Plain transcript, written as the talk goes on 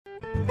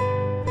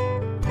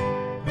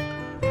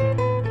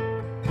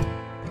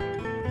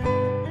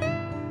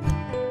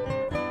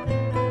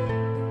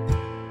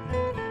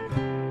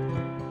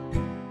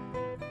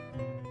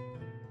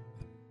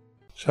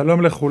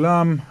שלום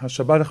לכולם,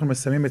 השבת אנחנו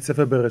מסיימים את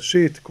ספר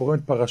בראשית, קוראים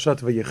את פרשת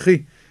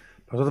ויחי.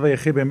 פרשת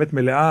ויחי באמת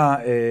מלאה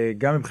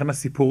גם מבחינה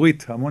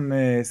סיפורית, המון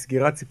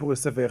סגירת סיפור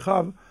יוסף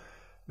ואחיו,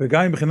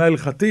 וגם מבחינה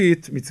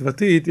הלכתית,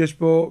 מצוותית, יש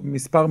פה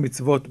מספר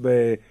מצוות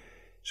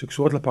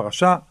שקשורות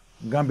לפרשה,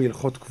 גם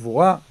בהלכות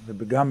קבורה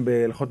וגם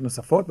בהלכות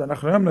נוספות,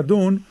 ואנחנו היום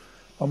נדון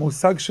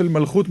במושג של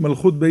מלכות,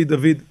 מלכות בית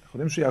דוד. אנחנו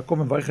יודעים שיעקב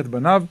מברך את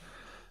בניו,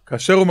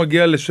 כאשר הוא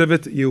מגיע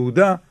לשבט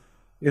יהודה,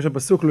 יש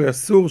הפסוק לא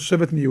יסור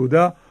שבט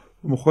מיהודה,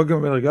 הוא מוחרג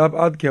גם ברגליו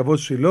עד כי יבוא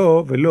שילה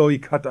ולא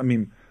יקהת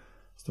עמים.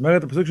 זאת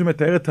אומרת, הפסוק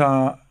שמתאר את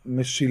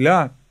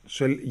המשילה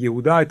של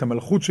יהודה, את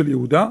המלכות של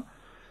יהודה,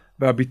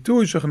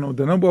 והביטוי שאנחנו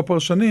דנו בו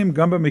הפרשנים,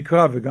 גם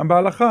במקרא וגם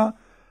בהלכה,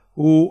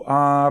 הוא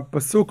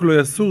הפסוק לא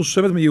יסור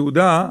שבט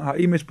מיהודה,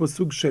 האם יש פה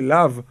סוג של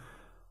לאו,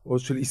 או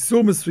של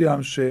איסור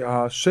מסוים,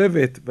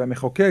 שהשבט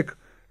והמחוקק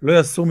לא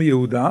יסור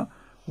מיהודה,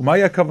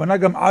 ומהי הכוונה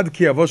גם עד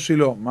כי יבוא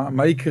שילה,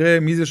 מה יקרה,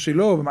 מי זה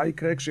שילה, ומה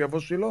יקרה כשיבוא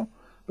שילה,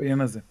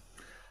 בעניין הזה.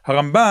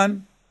 הרמב"ן,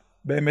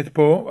 באמת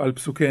פה, על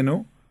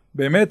פסוקנו,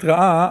 באמת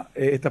ראה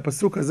את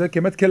הפסוק הזה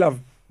כמת כלאו,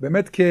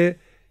 באמת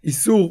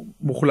כאיסור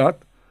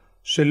מוחלט,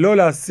 שלא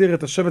להסיר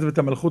את השבט ואת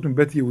המלכות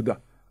מבית יהודה.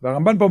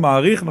 והרמב"ן פה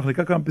מעריך, אנחנו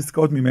נקרא כמה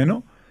פסקאות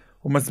ממנו,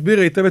 הוא מסביר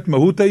היטב את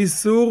מהות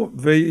האיסור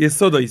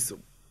ויסוד האיסור.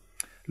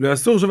 לא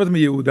יסור שבט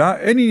מיהודה,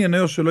 אין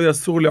עניינו שלא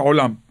יסור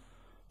לעולם,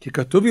 כי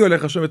כתוב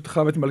יולך השם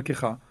אתך ואת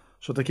מלכך,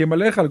 שתקים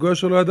עליך על גוי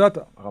אשר לא ידעת.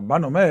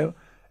 הרמב"ן אומר,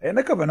 אין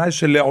הכוונה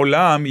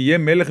שלעולם יהיה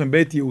מלך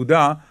מבית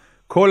יהודה,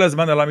 כל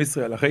הזמן על עם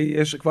ישראל. אחרי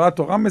יש, כבר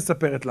התורה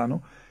מספרת לנו,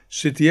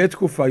 שתהיה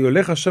תקופה,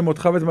 יולך השם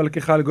אותך ואת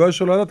מלכך על גוי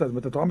אשר לא ידעת. זאת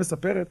אומרת, התורה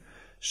מספרת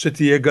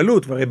שתהיה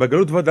גלות, והרי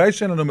בגלות ודאי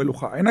שאין לנו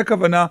מלוכה. אין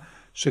הכוונה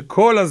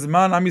שכל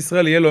הזמן עם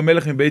ישראל יהיה לו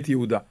מלך מבית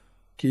יהודה.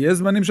 כי יש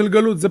זמנים של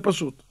גלות, זה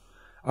פשוט.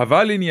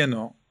 אבל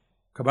עניינו,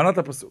 כוונת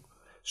הפסוק,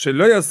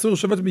 שלא יסור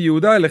שבט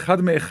מיהודה אל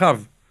אחד מאחיו,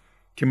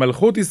 כי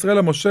מלכות ישראל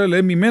המושל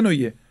אליהם ממנו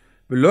יהיה,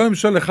 ולא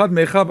ימשל אחד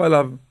מאחיו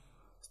עליו.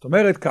 זאת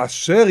אומרת,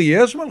 כאשר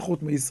יש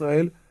מלכות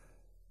מישראל,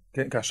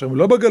 כן, כאשר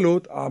לא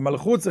בגלות,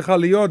 המלכות צריכה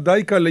להיות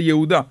דייקה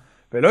ליהודה,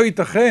 ולא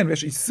ייתכן,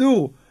 ויש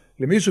איסור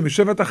למישהו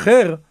משבט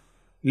אחר,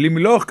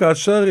 למלוך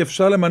כאשר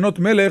אפשר למנות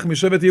מלך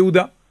משבט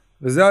יהודה,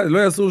 וזה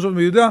לא יסור שבט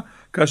מיהודה,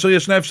 כאשר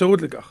ישנה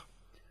אפשרות לכך.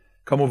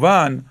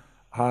 כמובן,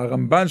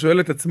 הרמב"ן שואל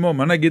את עצמו,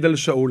 מה נגיד על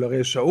שאול?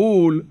 הרי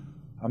שאול,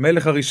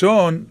 המלך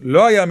הראשון,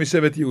 לא היה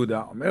משבט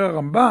יהודה. אומר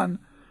הרמב"ן,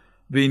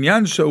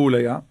 בעניין שאול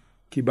היה,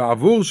 כי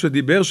בעבור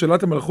שדיבר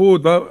שאלת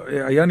המלכות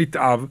היה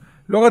נתעב,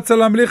 לא רצה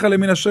להמליך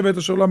עליהם מן השבט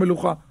אשר לא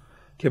המלוכה.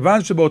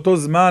 כיוון שבאותו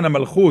זמן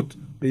המלכות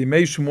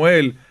בימי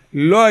שמואל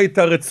לא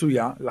הייתה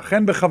רצויה,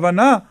 לכן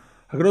בכוונה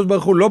הקדוש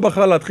ברוך הוא לא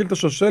בחר להתחיל את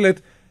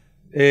השושלת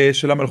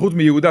של המלכות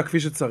מיהודה כפי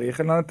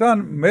שצריך, אלא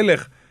נתן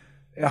מלך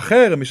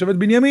אחר משבט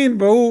בנימין,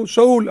 והוא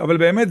שאול, אבל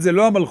באמת זה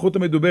לא המלכות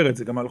המדוברת,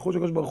 זה גם המלכות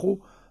שהקדוש ברוך הוא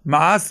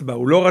מאס בה,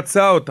 הוא לא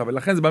רצה אותה,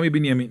 ולכן זה בא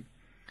מבנימין.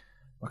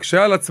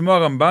 מקשה על עצמו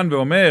הרמב"ן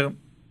ואומר,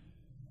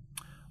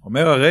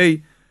 הרי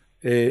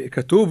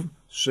כתוב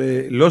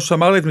שלא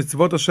שמר את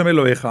מצוות השם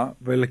אלוהיך,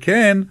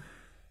 ולכן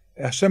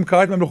השם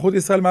קרא את ממלכות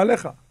ישראל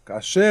מעליך.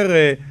 כאשר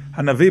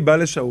הנביא בא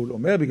לשאול,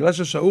 אומר, בגלל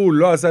ששאול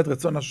לא עשה את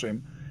רצון השם,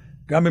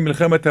 גם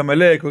במלחמת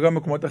עמלק וגם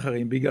במקומות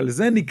אחרים, בגלל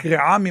זה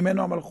נקרעה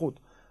ממנו המלכות.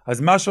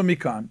 אז מה שם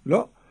מכאן?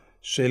 לא.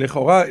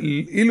 שלכאורה,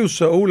 אילו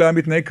שאול היה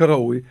מתנהג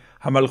כראוי,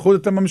 המלכות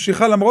הייתה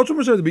ממשיכה למרות שהוא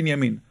משבט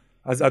בנימין.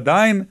 אז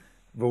עדיין,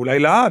 ואולי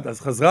לעד,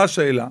 אז חזרה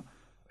השאלה,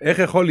 איך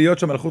יכול להיות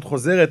שהמלכות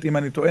חוזרת, אם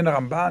אני טוען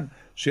הרמב"ן,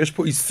 שיש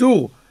פה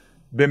איסור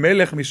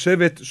במלך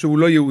משבט שהוא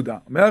לא יהודה?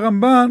 אומר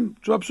הרמב"ן,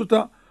 תשובה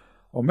פשוטה.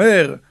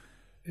 אומר,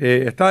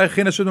 אתה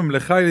הכין השם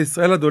ממלכה אל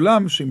ישראל עד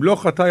עולם, שאם לא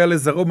חטא היה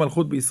לזרעו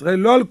מלכות בישראל,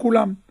 לא על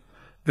כולם.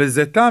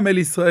 וזה טעם אל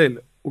ישראל.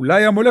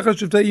 אולי המולך על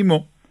שבטי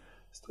אמו.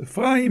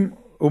 אפרים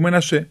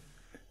ומנשה.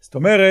 זאת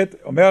אומרת,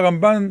 אומר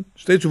הרמב"ן,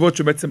 שתי תשובות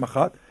שבעצם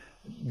אחת,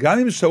 גם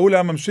אם שאול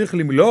היה ממשיך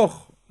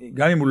למלוך,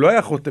 גם אם הוא לא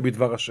היה חוטא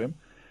בדבר השם,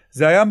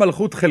 זה היה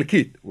מלכות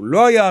חלקית. הוא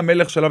לא היה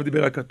המלך שעליו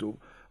דיבר הכתוב.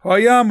 הוא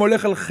היה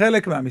מולך על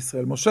חלק מעם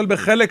ישראל, מושל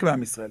בחלק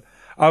מעם ישראל.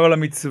 אבל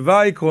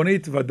המצווה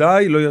העקרונית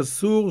ודאי לא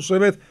יסור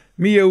שבט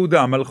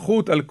מיהודה.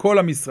 מלכות על כל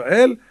עם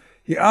ישראל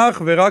היא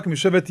אך ורק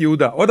משבט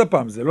יהודה. עוד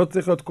הפעם, זה לא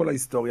צריך להיות כל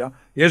ההיסטוריה.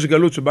 יש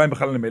גלות שבאה עם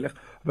בכלל למלך,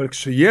 אבל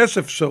כשיש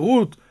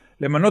אפשרות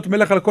למנות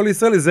מלך על כל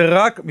ישראל, זה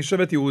רק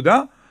משבט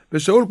יהודה,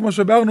 ושאול כמו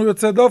שבארנו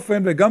יוצא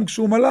דופן, וגם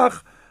כשהוא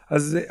מלך,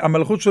 אז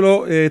המלכות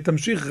שלו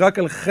תמשיך רק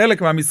על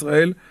חלק מעם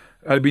ישראל,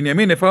 על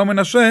בנימין, אפרים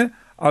ומנשה,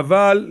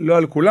 אבל לא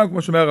על כולם,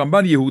 כמו שאומר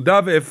הרמב"ן, יהודה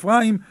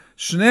ואפרים,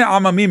 שני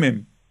עממים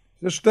הם.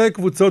 זה שתי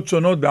קבוצות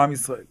שונות בעם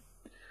ישראל.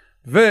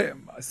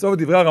 וסוף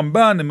דברי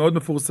הרמב"ן הם מאוד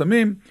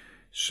מפורסמים,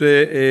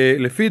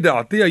 שלפי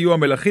דעתי היו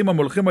המלכים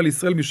המולכים על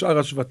ישראל משאר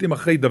השבטים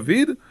אחרי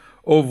דוד,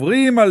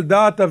 עוברים על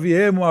דעת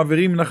אביהם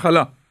ומעבירים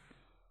נחלה.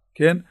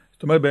 כן?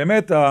 זאת אומרת,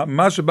 באמת,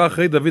 מה שבא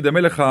אחרי דוד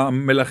המלך,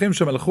 המלכים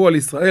שמלכו על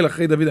ישראל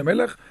אחרי דוד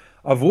המלך,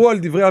 עברו על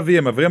דברי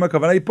אביהם. אביהם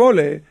הכוונה היא פה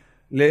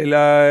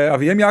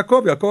לאביהם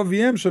יעקב, יעקב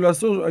אביהם שלא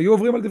אסור, היו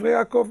עוברים על דברי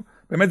יעקב.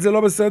 באמת זה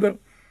לא בסדר.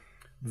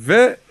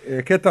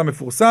 וקטע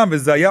מפורסם,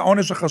 וזה היה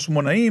עונש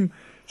החשמונאים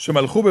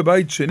שמלכו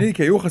בבית שני,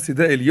 כי היו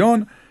חסידי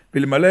עליון,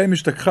 ולמלא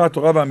משתכחה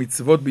התורה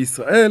והמצוות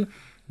בישראל,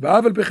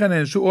 ואף על פי כן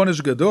נענשו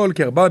עונש גדול,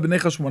 כי 4 בני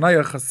חשמונאי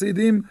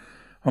החסידים,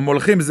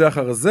 המולכים זה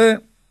אחר זה,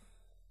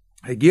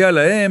 הגיע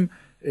להם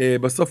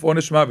בסוף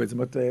עונש מוות. זאת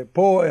אומרת,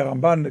 פה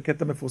הרמב"ן,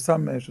 קטע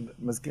מפורסם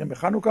שמזכירים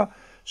בחנוכה,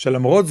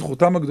 שלמרות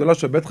זכותם הגדולה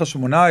של בית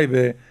חשמונאי,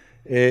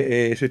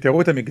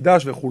 שתיארו את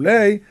המקדש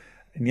וכולי,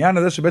 העניין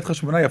הזה שבית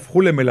חשמונאי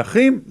הפכו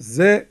למלכים,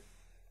 זה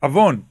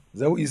אבון,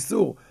 זהו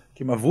איסור.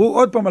 כי הם עברו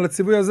עוד פעם על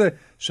הציווי הזה,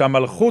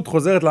 שהמלכות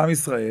חוזרת לעם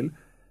ישראל,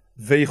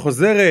 והיא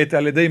חוזרת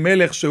על ידי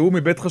מלך שהוא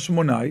מבית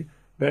חשמונאי,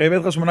 והרי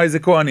בית חשמונאי זה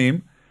כהנים,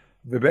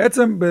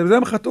 ובעצם בזה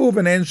הם חטאו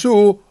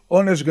ונענשו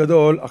עונש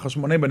גדול,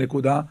 החשמונאים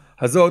בנקודה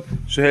הזאת,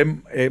 שהם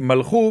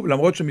מלכו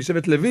למרות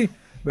שמשבט לוי,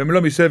 והם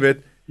לא משבט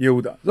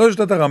יהודה. זו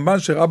שיטת הרמב"ן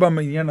שראה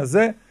בעניין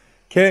הזה,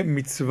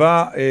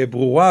 כמצווה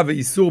ברורה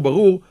ואיסור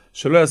ברור,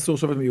 שלא יסור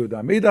שבט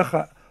מיהודה. מאידך,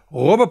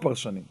 רוב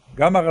הפרשנים,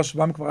 גם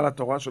הרשב"ם כבר על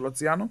התורה שלא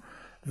ציינו,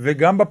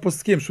 וגם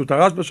בפוסקים, שהוא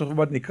הרשב"א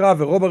שכבת נקרא,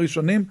 ורוב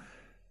הראשונים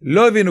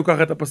לא הבינו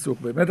ככה את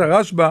הפסוק. באמת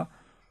הרשב"א,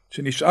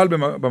 שנשאל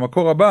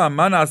במקור הבא,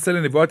 מה נעשה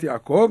לנבואת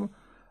יעקב?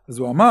 אז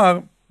הוא אמר,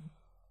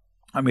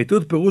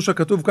 אמיתות פירוש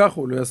הכתוב כך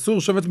הוא, לא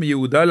יסור שבט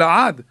מיהודה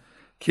לעד,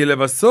 כי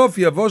לבסוף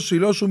יבוא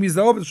שילה שהוא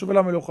מזרעו ותשוב אל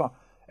המלוכה.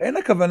 אין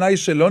הכוונה היא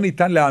שלא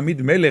ניתן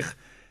להעמיד מלך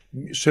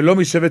שלא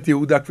משבט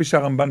יהודה, כפי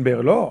שהרמב"ן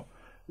באר, לא.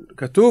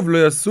 כתוב,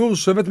 לא יסור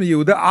שבט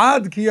מיהודה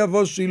עד כי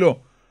יבוא שילה.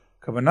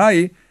 הכוונה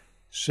היא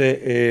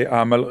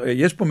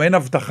שיש פה מעין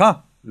הבטחה,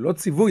 לא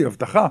ציווי,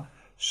 הבטחה,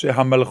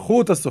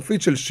 שהמלכות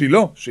הסופית של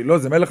שילה, שילה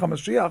זה מלך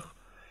המשיח,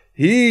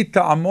 היא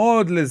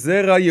תעמוד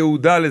לזרע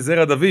יהודה,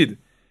 לזרע דוד.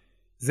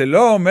 זה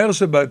לא אומר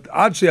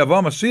שעד שיבוא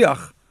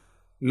המשיח,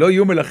 לא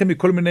יהיו מלכים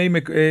מכל מיני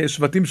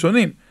שבטים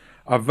שונים,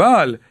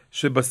 אבל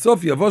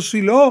שבסוף יבוא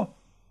שילה,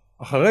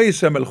 אחרי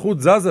שהמלכות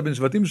זזה בין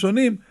שבטים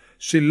שונים,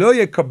 שילה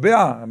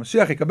יקבע,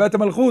 המשיח יקבע את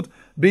המלכות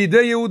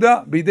בידי יהודה,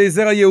 בידי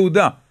זרע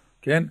יהודה,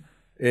 כן?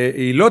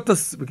 היא לא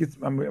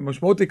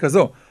המשמעות היא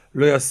כזו,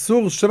 לא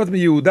יסור שבט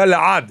מיהודה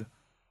לעד,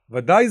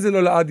 ודאי זה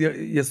לא לעד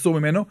יסור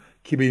ממנו,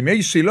 כי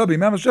בימי שילה,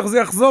 בימי המשיח זה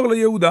יחזור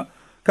ליהודה.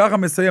 ככה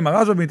מסיים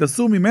הרשב"א, ואם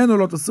תסור ממנו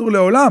לא תסור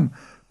לעולם,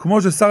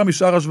 כמו ששר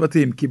משאר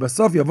השבטים, כי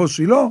בסוף יבוא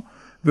שילה,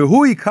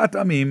 והוא יקהת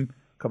עמים,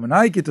 כמובן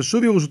היא כי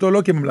תשוב ירושתו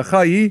לא, כי הממלכה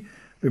היא,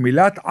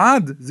 במילת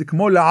עד זה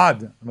כמו לעד.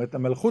 זאת אומרת,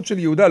 המלכות של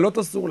יהודה לא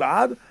תסור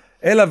לעד,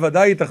 אלא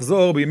ודאי היא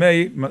תחזור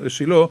בימי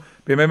שילה,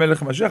 בימי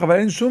מלך המשיח, אבל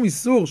אין שום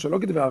איסור, שלא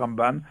כתבי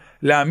הרמב"ן,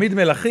 להעמיד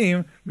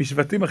מלכים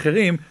משבטים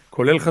אחרים,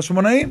 כולל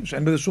חשמונאים,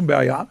 שאין בזה שום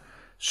בעיה,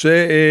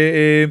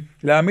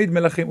 להעמיד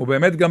מלכים.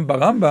 ובאמת גם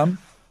ברמב"ם,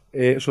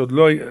 שעוד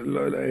לא,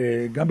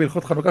 גם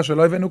בהלכות חנוכה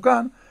שלא הבאנו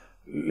כאן,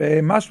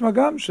 משמע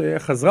גם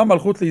שחזרה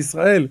מלכות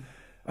לישראל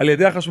על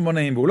ידי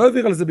החשמונאים, והוא לא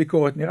העביר על זה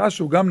ביקורת, נראה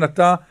שהוא גם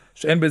נטע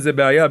שאין בזה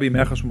בעיה בימי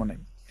החשמונאים.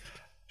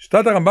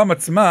 שיטת הרמב"ם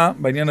עצמה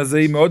בעניין הזה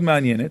היא מאוד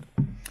מעניינת,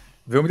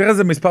 והוא מתייחס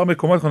לזה במספר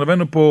מקומות, אנחנו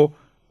הבאנו פה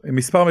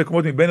מספר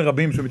מקומות מבין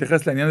רבים שהוא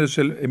מתייחס לעניין הזה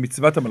של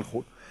מצוות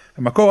המלכות.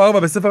 במקור 4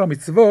 בספר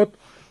המצוות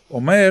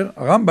אומר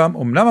הרמב"ם,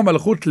 אמנם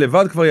המלכות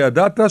לבד כבר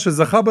ידעת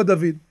שזכה בה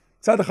דוד.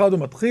 צד אחד הוא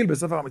מתחיל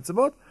בספר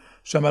המצוות,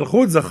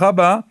 שהמלכות זכה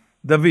בה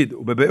דוד,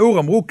 ובביאור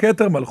אמרו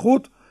כתר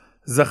מלכות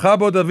זכה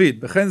בו דוד,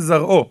 וכן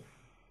זרעו,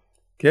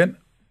 כן?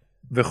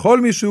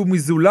 וכל מי שהוא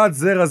מזולת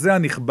זרע זה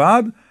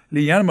הנכבד,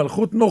 לעניין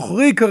מלכות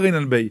נוכרי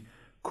קרינן בי,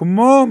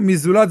 כמו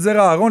מזולת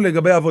זרע אהרון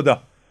לגבי עבודה.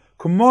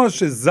 כמו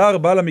שזר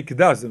בא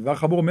למקדש, זה דבר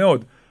חמור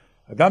מאוד.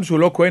 אדם שהוא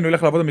לא כהן, הוא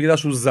ילך לעבוד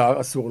במקדש, הוא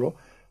זר, אסור לו.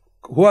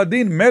 הוא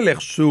הדין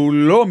מלך שהוא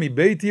לא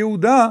מבית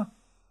יהודה,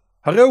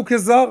 הרי הוא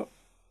כזר,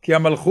 כי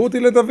המלכות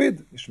היא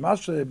לדוד. נשמע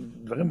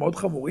שדברים מאוד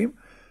חמורים,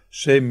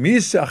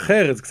 שמי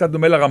שאחר, זה קצת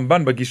דומה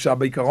לרמב"ן בגישה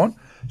בעיקרון,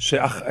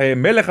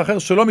 שמלך אחר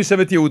שלא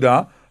משבט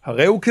יהודה,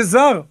 הרי הוא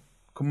כזר,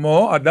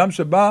 כמו אדם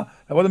שבא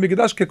לעבוד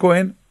במקדש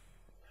ככהן.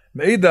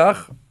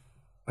 מאידך,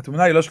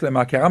 התמונה היא לא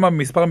שלמה, כי הרמב"ם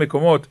במספר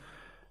מקומות,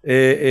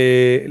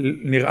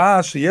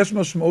 נראה שיש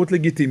משמעות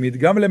לגיטימית,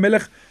 גם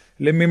למלך,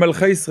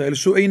 ממלכי ישראל,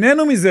 שהוא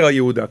איננו מזרע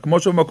יהודה, כמו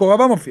שבמקור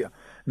הבא מופיע.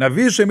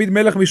 נביא שהעמיד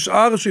מלך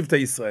משאר שבטי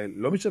ישראל,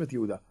 לא משבט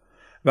יהודה.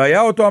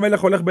 והיה אותו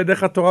המלך הולך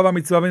בדרך התורה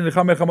והמצווה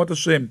ונלחם מלחמות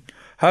השם.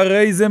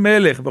 הרי זה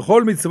מלך,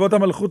 וכל מצוות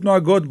המלכות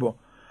נוהגות בו.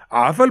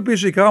 אף על פי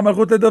שעיקר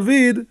המלכות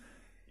לדוד,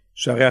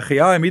 שהרי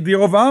אחיה העמיד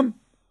ירבעם,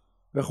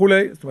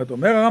 וכולי. זאת אומרת,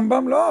 אומר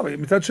הרמב"ם, לא,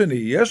 מצד שני,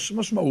 יש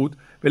משמעות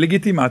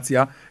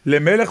ולגיטימציה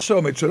למלך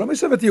שעומד שלא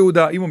משבט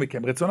יהודה, אם הוא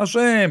מקיים רצון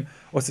השם,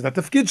 עושה את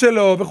התפקיד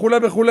שלו, וכולי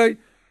וכולי.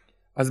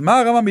 אז מה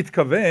הרמב"ם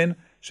מתכוון,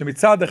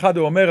 שמצד אחד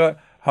הוא אומר,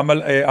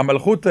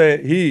 המלכות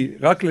היא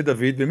רק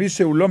לדוד, ומי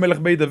שהוא לא מלך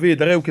בית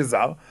דוד, הרי הוא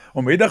כזר,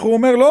 ומאידך הוא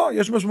אומר, לא,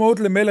 יש משמעות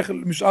למלך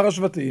משאר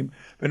השבטים,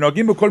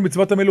 ונוהגים בכל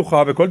מצוות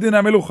המלוכה, וכל דיני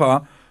המלוכה,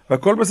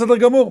 והכל בסדר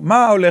גמור.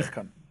 מה הולך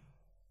כאן?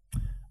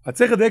 אז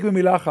צריך לדייק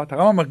במילה אחת.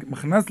 הרמב"ם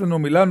מכנס לנו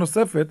מילה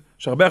נוספת,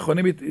 שהרבה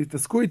האחרונים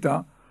התעסקו איתה,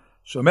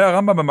 שאומר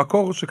הרמב"ם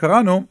במקור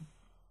שקראנו,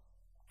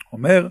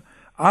 אומר,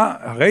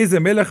 הרי זה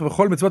מלך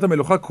וכל מצוות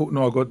המלוכה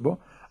נוהגות בו,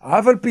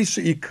 אף על פי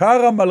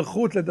שעיקר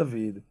המלכות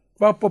לדוד,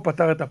 כבר פה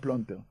פתר את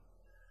הפלונטר.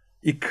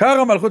 עיקר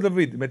המלכות לדוד,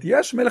 זאת אומרת,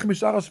 יש מלך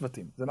משאר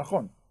השבטים, זה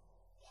נכון.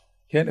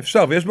 כן,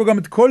 אפשר, ויש בו גם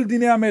את כל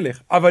דיני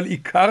המלך, אבל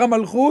עיקר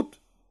המלכות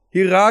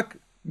היא רק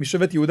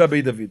משבט יהודה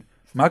בית דוד.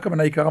 מה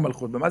הכוונה עיקר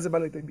המלכות? במה זה בא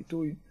לידי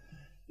ביטוי?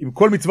 עם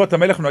כל מצוות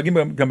המלך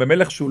נוהגים גם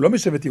במלך שהוא לא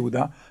משבט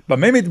יהודה,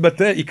 במה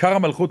מתבטא עיקר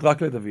המלכות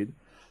רק לדוד?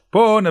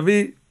 פה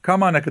נביא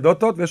כמה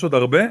אנקדוטות, ויש עוד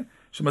הרבה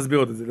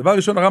שמסבירות את זה. דבר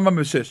ראשון, הרמב"ם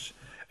ב6,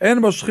 אין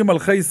מושכים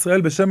מלכי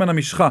ישראל בשמן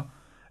המשחה,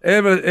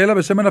 אלא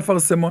בשמן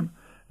אפרסמון,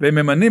 והם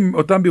ממנים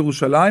אותם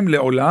בירושלים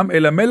לעולם,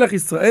 אלא מלך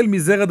ישראל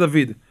מזרע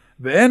דוד,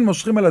 ואין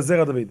מושכים אלא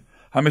זרע דוד.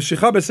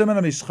 המשיכה בשמן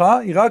המשחה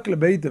היא רק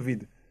לבית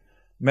דוד.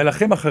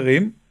 מלכים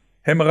אחרים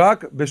הם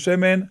רק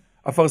בשמן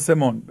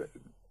אפרסמון.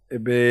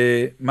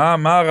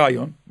 מה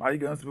הרעיון? מה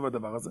ההיגיון סביב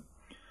הדבר הזה?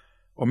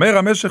 אומר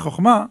המשך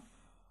חוכמה,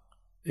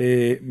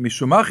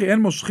 משומחי אין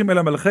מושכים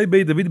אלא מלכי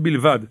בית דוד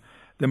בלבד,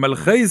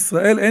 למלכי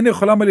ישראל אין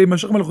יכולם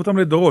להימשך מלכותם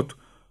לדורות,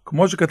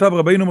 כמו שכתב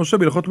רבינו משה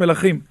בהלכות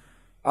מלכים,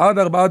 עד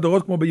 4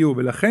 דורות כמו ביהוא,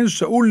 ולכן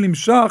שאול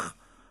נמשך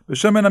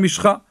בשמן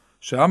המשחה,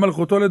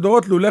 שהמלכותו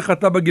לדורות לולך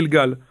חטא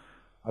בגלגל.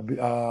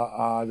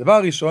 הדבר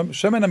הראשון,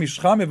 שמן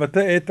המשחה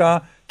מבטא את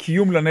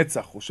הקיום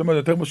לנצח, הוא שמן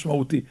יותר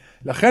משמעותי,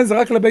 לכן זה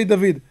רק לבית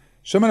דוד.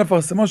 שמן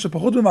אפרסמון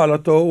שפחות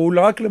במעלתו הוא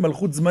רק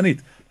למלכות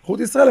זמנית, מלכות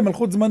ישראל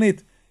למלכות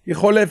זמנית, היא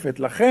חולפת,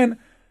 לכן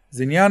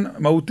זה עניין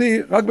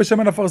מהותי רק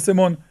בשמן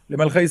אפרסמון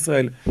למלכי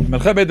ישראל.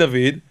 מלכי בית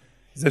דוד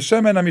זה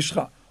שמן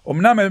המשחה.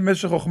 אמנם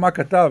במשך חוכמה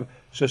כתב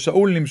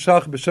ששאול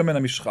נמשך בשמן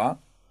המשחה,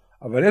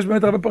 אבל יש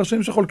באמת הרבה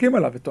פרשנים שחולקים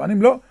עליו,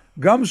 וטוענים לא,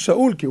 גם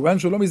שאול, כי הוא אין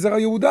שהוא לא מזרע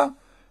יהודה,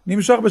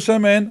 נמשך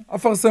בשמן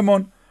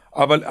אפרסמון.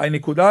 אבל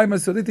הנקודה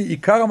המסודית היא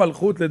עיקר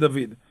המלכות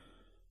לדוד.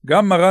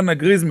 גם מרן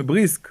הגריז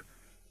מבריסק,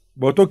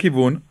 באותו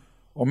כיוון,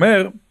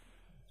 אומר,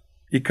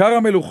 עיקר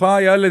המלוכה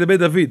היה לדבי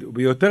דוד,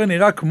 וביותר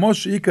נראה כמו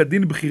שהיא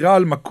כדין בחירה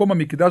על מקום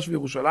המקדש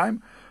בירושלים,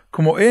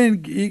 כמו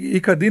אין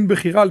היא כדין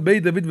בחירה על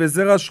בית דוד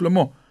וזרע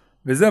שלמה,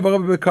 וזה ברור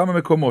בכמה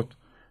מקומות.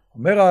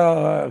 אומר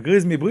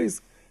הגריז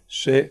מבריסק,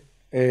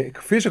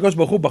 שכפי שהקדוש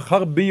ברוך הוא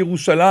בחר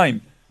בירושלים,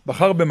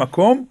 בחר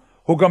במקום,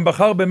 הוא גם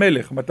בחר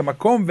במלך. זאת אומרת,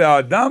 המקום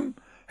והאדם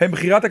הם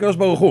בחירת הקדוש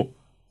ברוך הוא.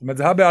 זאת אומרת,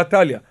 זה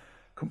הבאתליה.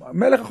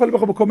 מלך יכול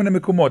לבחור בכל מיני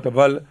מקומות,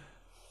 אבל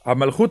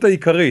המלכות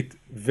העיקרית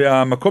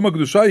והמקום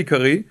הקדושה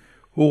העיקרי,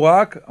 הוא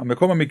רק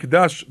המקום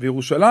המקדש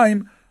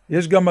וירושלים,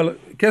 יש גם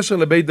קשר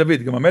לבית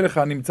דוד, גם המלך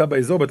הנמצא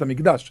באזור בית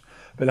המקדש.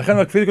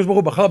 ולכן כפי שהקדוש ברוך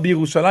הוא בחר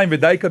בירושלים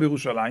ודייקה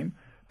בירושלים,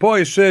 פה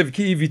ישב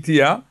כי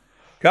איביתיה,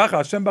 ככה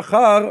השם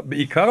בחר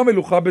בעיקר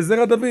המלוכה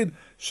בזרע דוד,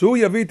 שהוא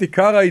יביא את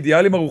עיקר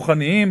האידיאלים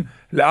הרוחניים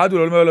לעד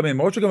ולעולמי עולמים.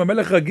 למרות שגם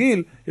המלך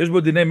רגיל, יש בו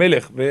דיני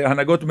מלך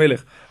והנהגות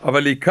מלך,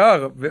 אבל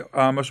עיקר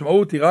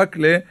המשמעות היא רק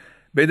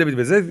לבית דוד.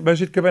 וזה מה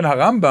שהתכוון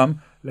הרמב"ם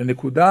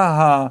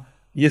לנקודה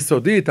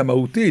היסודית,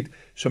 המהותית,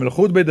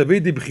 שמלכות בית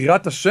דוד היא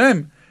בחירת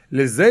השם.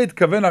 לזה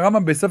התכוון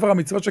הרמב"ם בספר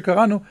המצוות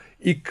שקראנו,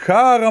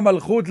 עיקר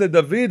המלכות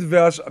לדוד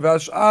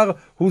והשאר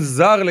הוא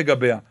זר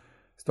לגביה.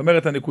 זאת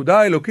אומרת, הנקודה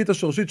האלוקית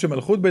השורשית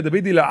שמלכות בית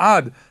דוד היא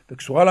לעד,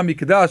 וקשורה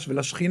למקדש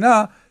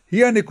ולשכינה,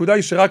 היא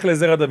הנקודה שרק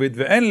לזרע דוד,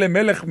 ואין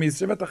למלך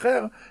משבט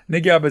אחר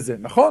נגיעה בזה.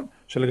 נכון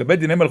שלגבי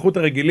דיני מלכות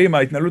הרגילים,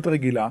 ההתנהלות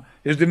הרגילה,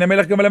 יש דיני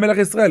מלך גם למלך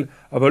ישראל,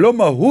 אבל לא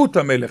מהות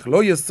המלך,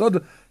 לא יסוד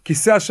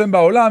כיסא השם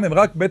בעולם, הם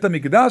רק בית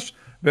המקדש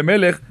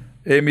ומלך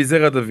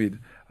מזרע דוד.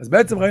 אז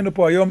בעצם ראינו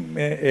פה היום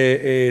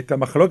את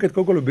המחלוקת,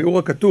 קודם כל בביאור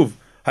הכתוב,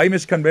 האם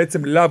יש כאן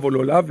בעצם לאו או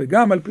לא לאו,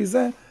 וגם על פי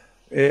זה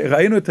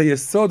ראינו את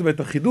היסוד ואת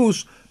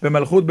החידוש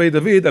במלכות בית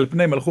דוד על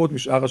פני מלכות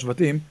משאר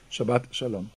השבטים. שבת שלום.